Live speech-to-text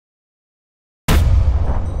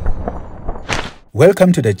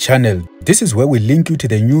Welcome to the channel. This is where we link you to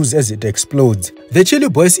the news as it explodes. The Chile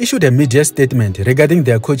boys issued a media statement regarding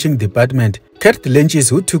their coaching department. Lentjies,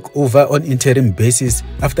 who took over on interim basis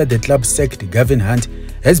after the club sacked Gavin Hunt,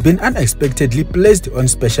 has been unexpectedly placed on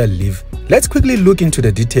special leave. Let's quickly look into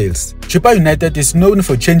the details. Chippa United is known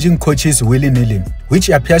for changing coaches willy-nilly, which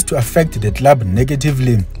appears to affect the club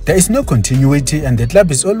negatively. There is no continuity and the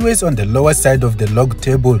club is always on the lower side of the log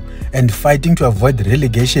table and fighting to avoid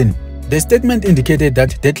relegation. The statement indicated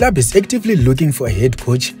that the club is actively looking for a head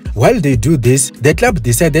coach. While they do this, the club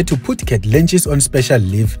decided to put Lentjies on special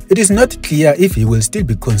leave. It is not clear if he will still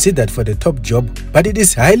be considered for the top job, but it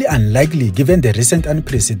is highly unlikely given the recent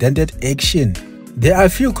unprecedented action. There are a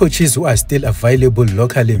few coaches who are still available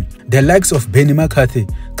locally, the likes of Benni McCarthy,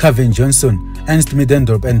 Kevin Johnson, Ernst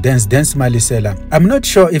Middendorp and Dance Malesela. I'm not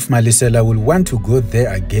sure if Malesela will want to go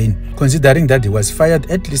there again, considering that he was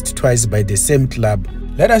fired at least twice by the same club.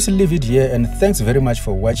 Let us leave it here and thanks very much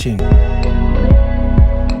for watching.